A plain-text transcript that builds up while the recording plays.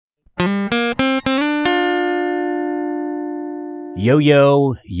Yo,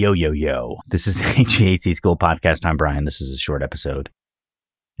 yo, yo, yo, yo. This is the HVAC School Podcast. I'm Bryan. This is a short episode.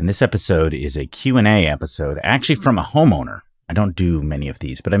 And this episode is a Q&A episode, actually from a homeowner. I don't do many of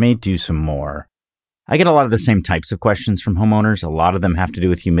these, but I may do some more. I get a lot of the same types of questions from homeowners. A lot of them have to do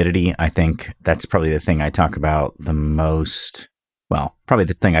with humidity. I think that's probably the thing I talk about the most. Well, probably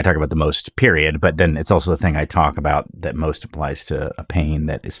the thing I talk about the most, period. But then it's also the thing I talk about that most applies to a pain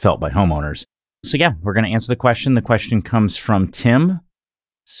that is felt by homeowners. So yeah, we're going to answer the question. The question comes from Tim.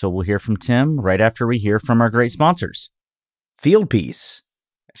 So we'll hear from Tim right after we hear from our great sponsors. Fieldpiece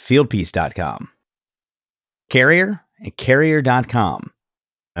at fieldpiece.com. Carrier at carrier.com.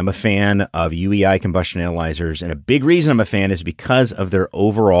 I'm a fan of UEI combustion analyzers, and a big reason I'm a fan is because of their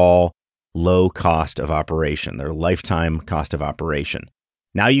overall low cost of operation, their lifetime cost of operation.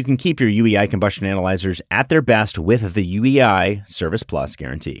 Now you can keep your UEI combustion analyzers at their best with the UEI Service Plus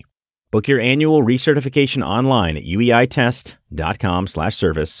guarantee. Book your annual recertification online at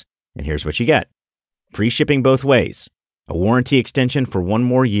ueitest.com/service, and here's what you get. Free shipping both ways, a warranty extension for 1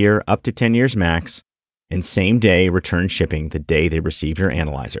 more year up to 10 years max, and same-day return shipping the day they receive your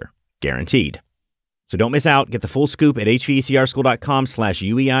analyzer. Guaranteed. So don't miss out. Get the full scoop at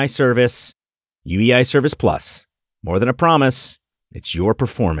hvacrschool.com/UEI service. UEI Service Plus. More than a promise, it's your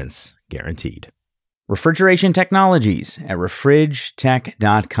performance guaranteed. Refrigeration Technologies at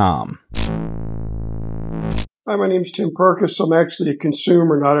refridgetech.com. Hi, my name's Tim Perkis. I'm actually a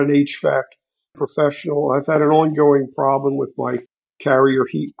consumer, not an HVAC professional. I've had an ongoing problem with my Carrier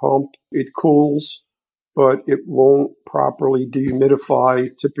heat pump. It cools, but it won't properly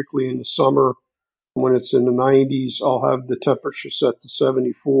dehumidify. Typically in the summer, when it's in the 90s, I'll have the temperature set to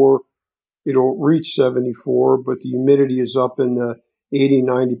 74. It'll reach 74, but the humidity is up in the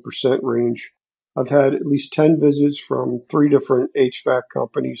 80-90% range. I've had at least 10 visits from 3 different HVAC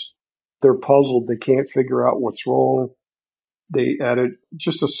companies. They're puzzled. They can't figure out what's wrong. They added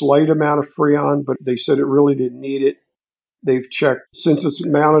just a slight amount of Freon, but they said it really didn't need it. They've checked. Since it's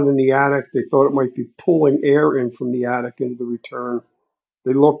mounted in the attic, they thought it might be pulling air in from the attic into the return.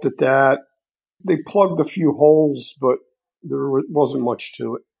 They looked at that. They plugged a few holes, but there wasn't much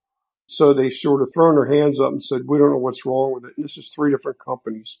to it. So they sort of thrown their hands up and said, we don't know what's wrong with it. And this is 3 different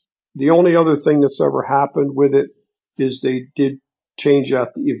companies. The only other thing that's ever happened with it is they did change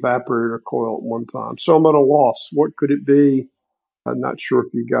out the evaporator coil at one time. So I'm at a loss. What could it be? I'm not sure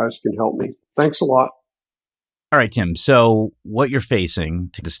if you guys can help me. Thanks a lot. All right, Tim. So what you're facing,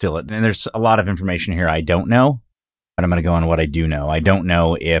 to distill it, and there's a lot of information here I don't know, but I'm going to go on what I do know. I don't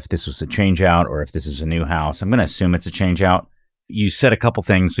know if this was a change out or if this is a new house. I'm going to assume it's a change out. You said a couple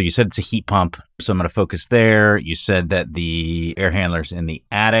things. So you said it's a heat pump, so I'm going to focus there. You said that the air handler's in the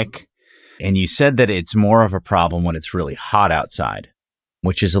attic, and you said that it's more of a problem when it's really hot outside,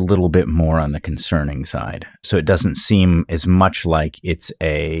 which is a little bit more on the concerning side. So it doesn't seem as much like it's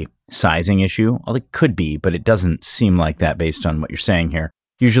a sizing issue. Well, it could be, but it doesn't seem like that based on what you're saying here.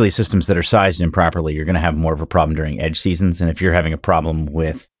 Usually systems that are sized improperly, you're going to have more of a problem during edge seasons. And if you're having a problem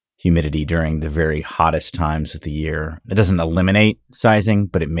with humidity during the very hottest times of the year, it doesn't eliminate sizing,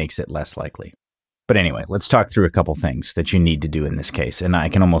 but it makes it less likely. But anyway, let's talk through a couple things that you need to do in this case. And I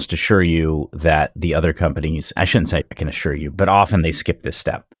can almost assure you that the other companies, I shouldn't say I can assure you, but often they skip this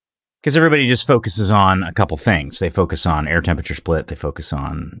step because everybody just focuses on a couple things. They focus on air temperature split. They focus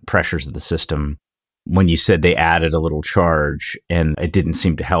on pressures of the system. When you said they added a little charge and it didn't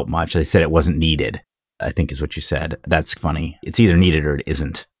seem to help much, they said it wasn't needed, I think is what you said. That's funny. It's either needed or it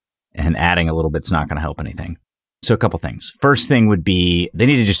isn't. And adding a little bit's not going to help anything. So a couple things. First thing would be they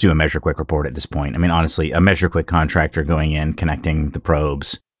need to just do a measureQuick report at this point. I mean, honestly, a measureQuick contractor going in, connecting the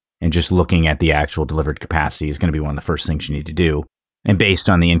probes, and just looking at the actual delivered capacity is going to be one of the first things you need to do. And based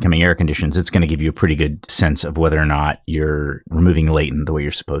on the incoming air conditions, it's going to give you a pretty good sense of whether or not you're removing latent the way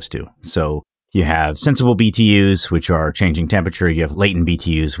you're supposed to. So you have sensible BTUs, which are changing temperature. You have latent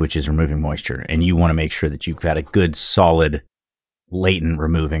BTUs, which is removing moisture. And you want to make sure that you've got a good, solid latent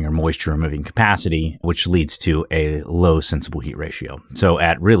removing or moisture removing capacity, which leads to a low sensible heat ratio. So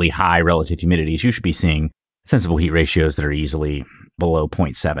at really high relative humidities, you should be seeing sensible heat ratios that are easily below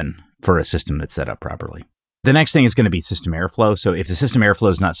 0.7 for a system that's set up properly. The next thing is going to be system airflow. So if the system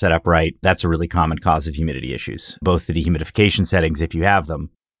airflow is not set up right, that's a really common cause of humidity issues, both the dehumidification settings, if you have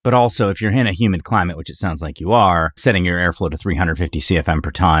them, but also if you're in a humid climate, which it sounds like you are, setting your airflow to 350 CFM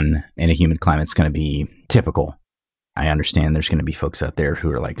per ton in a humid climate is going to be typical. I understand there's going to be folks out there who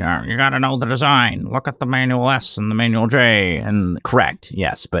are like, oh, you got to know the design. Look at the manual S and the manual J. And correct,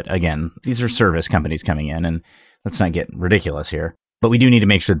 yes. But again, these are service companies coming in, and let's not get ridiculous here. But we do need to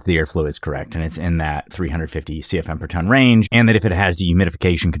make sure that the airflow is correct and it's in that 350 CFM per ton range, and that if it has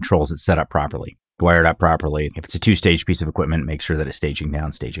dehumidification controls, it's set up properly. wired up properly. If it's a two-stage piece of equipment, make sure that it's staging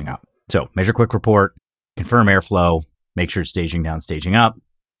down, staging up. So measureQuick report, confirm airflow, make sure it's staging down, staging up.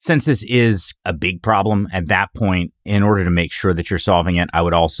 Since this is a big problem at that point, in order to make sure that you're solving it, I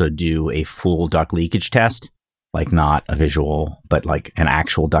would also do a full duct leakage test, like not a visual, but like an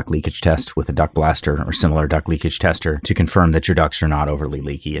actual duct leakage test with a duct blaster or similar duct leakage tester to confirm that your ducts are not overly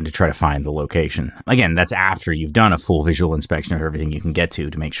leaky and to try to find the location. Again, that's after you've done a full visual inspection of everything you can get to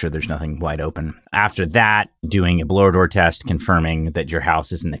make sure there's nothing wide open. After that, doing a blower door test, confirming that your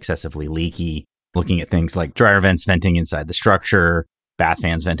house isn't excessively leaky, looking at things like dryer vents venting inside the structure, bath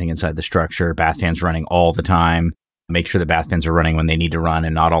fans venting inside the structure, bath fans running all the time. Make sure the bath fans are running when they need to run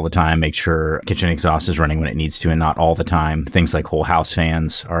and not all the time. Make sure kitchen exhaust is running when it needs to and not all the time. Things like whole house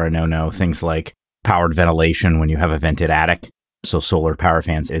fans are a no-no. Things like powered ventilation when you have a vented attic. So solar power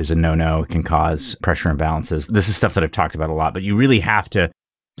fans is a no-no. It can cause pressure imbalances. This is stuff that I've talked about a lot, but you really have to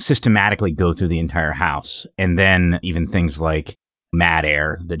systematically go through the entire house. And then even things like mad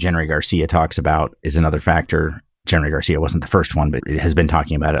air that Jenry Garcia talks about is another factor. Jenry Garcia wasn't the first one, but it has been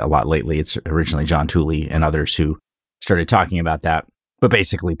talking about it a lot lately. It's originally John Tooley and others who started talking about that. But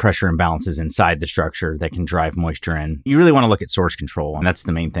basically, pressure imbalances inside the structure that can drive moisture in. You really want to look at source control, and that's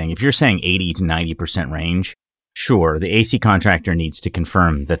the main thing. If you're saying 80 to 90% range, sure, the AC contractor needs to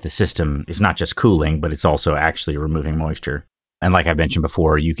confirm that the system is not just cooling, but it's also actually removing moisture. And like I mentioned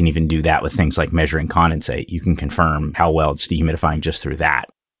before, you can even do that with things like measuring condensate. You can confirm how well it's dehumidifying just through that.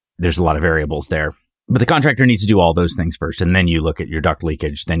 There's a lot of variables there. But the contractor needs to do all those things first, and then you look at your duct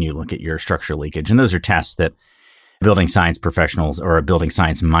leakage, then you look at your structure leakage. And those are tests that building science professionals or a building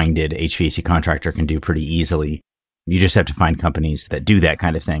science-minded HVAC contractor can do pretty easily. You just have to find companies that do that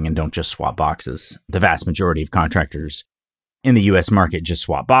kind of thing and don't just swap boxes. The vast majority of contractors in the U.S. market just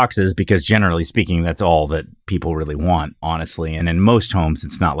swap boxes because generally speaking, that's all that people really want, honestly. And in most homes,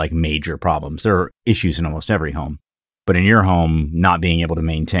 it's not like major problems. There are issues in almost every home. But in your home, not being able to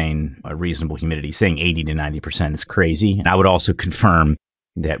maintain a reasonable humidity, saying 80 to 90% is crazy. And I would also confirm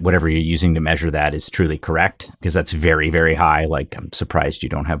that whatever you're using to measure that is truly correct, because that's very, very high. Like, I'm surprised you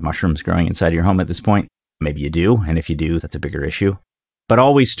don't have mushrooms growing inside your home at this point. Maybe you do. And if you do, that's a bigger issue. But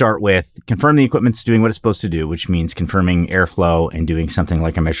always start with confirm the equipment's doing what it's supposed to do, which means confirming airflow and doing something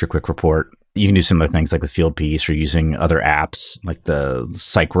like a measureQuick report. You can do similar things like with FieldPiece or using other apps like the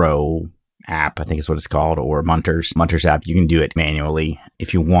Psychro app, I think is what it's called, or Munter's app. You can do it manually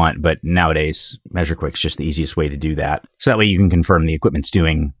if you want, but nowadays measureQuick's just the easiest way to do that. So that way you can confirm the equipment's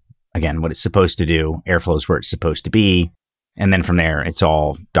doing, again, what it's supposed to do, airflow is where it's supposed to be, and then from there it's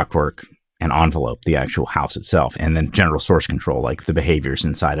all ductwork and envelope, the actual house itself, and then general source control, like the behaviors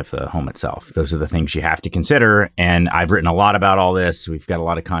inside of the home itself. Those are the things you have to consider, and I've written a lot about all this. We've got a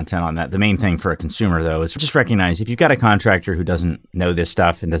lot of content on that. The main thing for a consumer, though, is just recognize if you've got a contractor who doesn't know this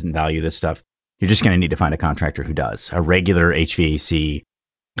stuff and doesn't value this stuff, you're just going to need to find a contractor who does. A regular HVAC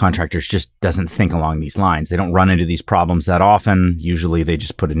contractor just doesn't think along these lines. They don't run into these problems that often. Usually they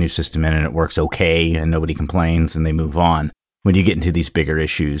just put a new system in and it works okay and nobody complains and they move on. When you get into these bigger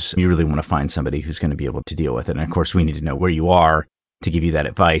issues, you really want to find somebody who's going to be able to deal with it. And of course, we need to know where you are to give you that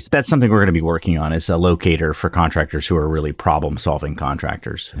advice. That's something we're going to be working on, is a locator for contractors who are really problem-solving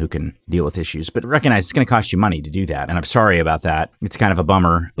contractors who can deal with issues. But recognize it's going to cost you money to do that. And I'm sorry about that. It's kind of a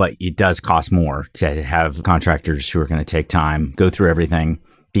bummer, but it does cost more to have contractors who are going to take time, go through everything,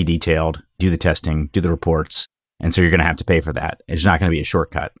 be detailed, do the testing, do the reports. And so you're going to have to pay for that. It's not going to be a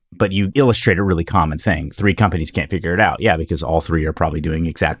shortcut. But you illustrate a really common thing. 3 companies can't figure it out. Yeah, because all 3 are probably doing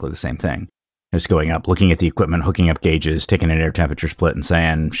exactly the same thing. Just going up, looking at the equipment, hooking up gauges, taking an air temperature split and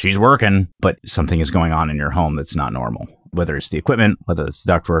saying, she's working, but something is going on in your home that's not normal. Whether it's the equipment, whether it's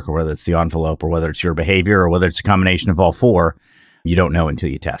the ductwork, or whether it's the envelope, or whether it's your behavior, or whether it's a combination of all 4, you don't know until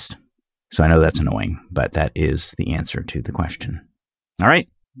you test. So I know that's annoying, but that is the answer to the question. All right.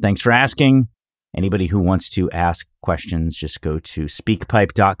 Thanks for asking. Anybody who wants to ask questions, just go to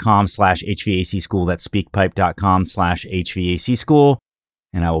speakpipe.com/HVAC school. That's speakpipe.com/HVAC school.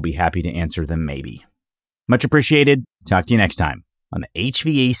 And I will be happy to answer them maybe. Much appreciated. Talk to you next time on the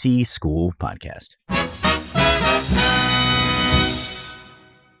HVAC School Podcast.